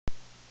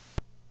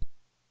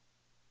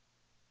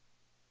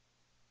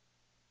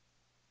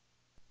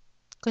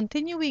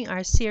Continuing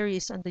our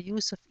series on the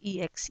use of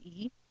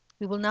EXE,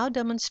 we will now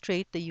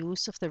demonstrate the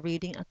use of the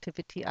Reading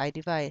Activity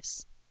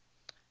iDevice.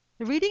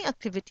 The Reading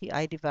Activity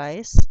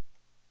iDevice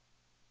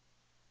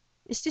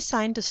is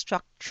designed to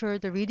structure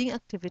the reading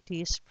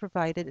activities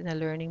provided in a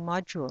learning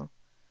module.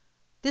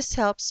 This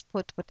helps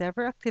put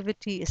whatever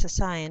activity is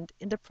assigned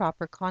in the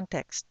proper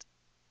context.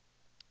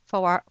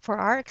 For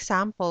our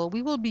example,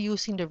 we will be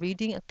using the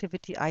Reading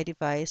Activity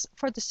iDevice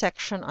for the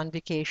section on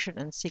vacation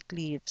and sick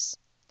leaves.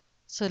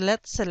 So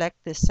let's select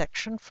this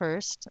section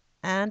first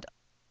and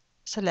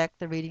select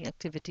the Reading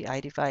Activity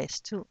iDevice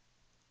too.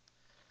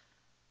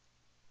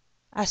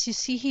 As you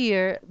see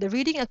here, the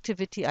Reading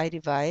Activity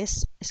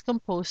iDevice is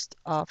composed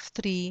of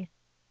three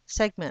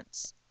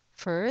segments.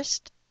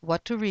 First,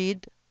 what to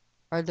read,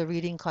 or the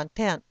reading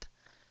content.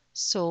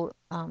 So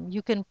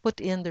you can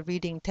put in the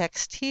reading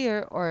text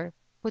here or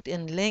put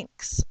in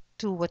links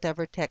to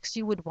whatever text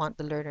you would want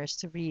the learners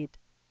to read.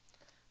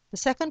 The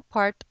second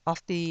part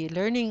of the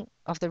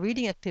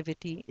reading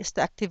activity is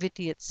the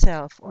activity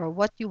itself, or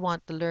what you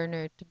want the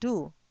learner to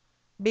do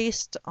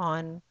based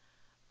on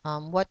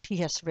what he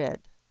has read.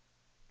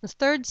 The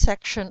third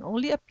section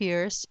only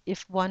appears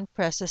if one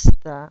presses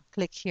the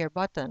click here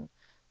button.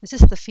 This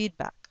is the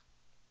feedback.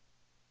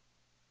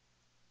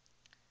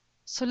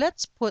 So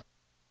let's put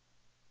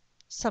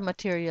some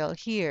material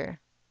here.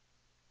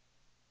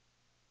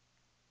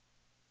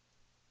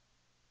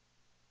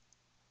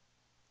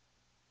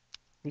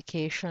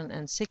 Vacation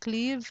and sick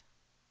leave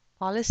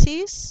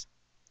policies.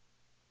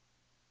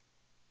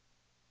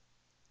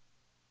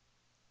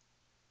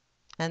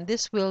 And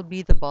this will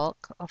be the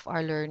bulk of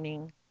our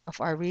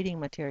reading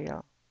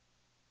material.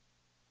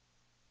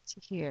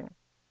 See here.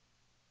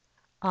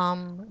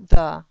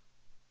 The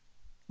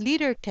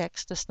leader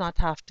text does not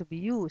have to be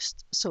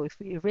used. So if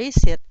we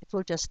erase it, it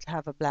will just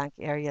have a blank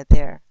area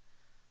there.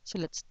 So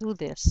let's do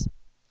this.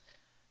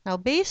 Now,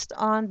 based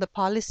on the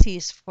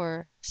policies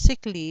for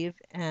sick leave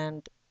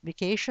and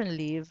vacation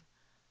leave,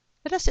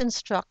 let us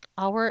instruct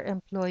our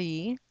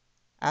employee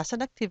as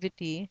an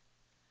activity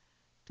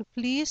to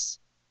please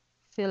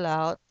fill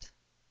out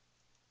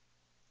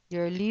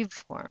your leave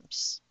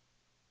forms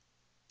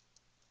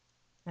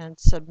and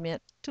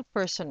submit to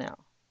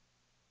personnel.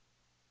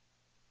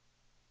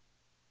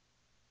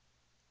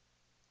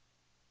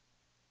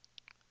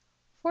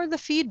 For the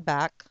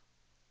feedback,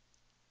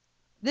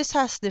 this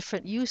has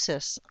different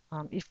uses.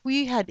 If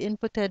we had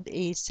inputted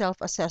a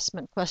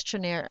self-assessment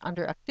questionnaire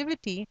under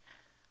activity,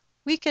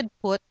 we could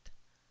put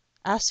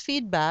as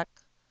feedback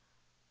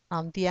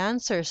the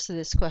answers to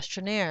this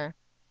questionnaire.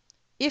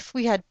 If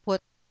we had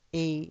put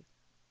a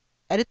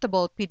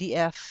editable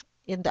PDF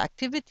in the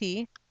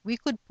activity, we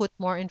could put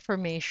more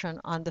information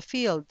on the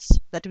fields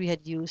that we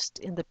had used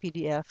in the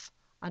PDF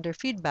under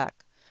feedback.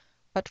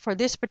 But for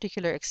this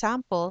particular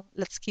example,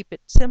 let's keep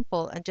it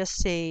simple and just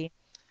say,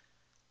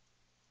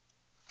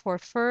 for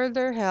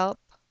further help,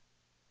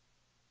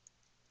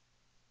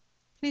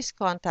 please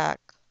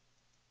contact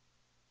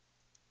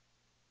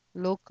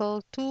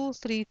Local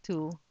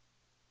 232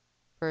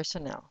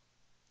 personnel.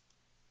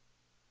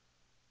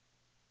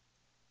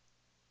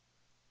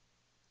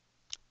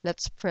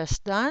 Let's press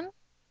done,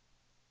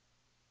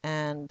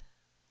 and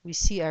we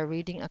see our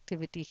reading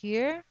activity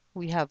here.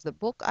 We have the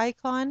book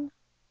icon,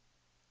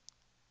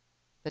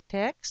 the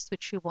text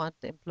which we want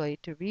the employee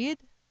to read.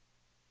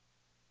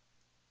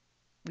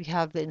 We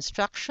have the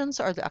instructions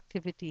or the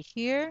activity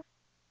here,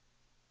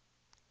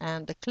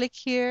 and the click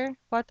here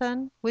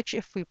button, which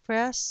if we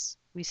press,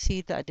 we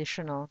see the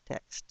additional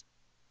text.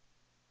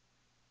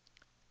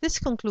 This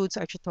concludes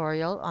our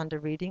tutorial on the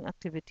Reading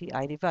Activity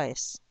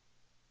iDevice.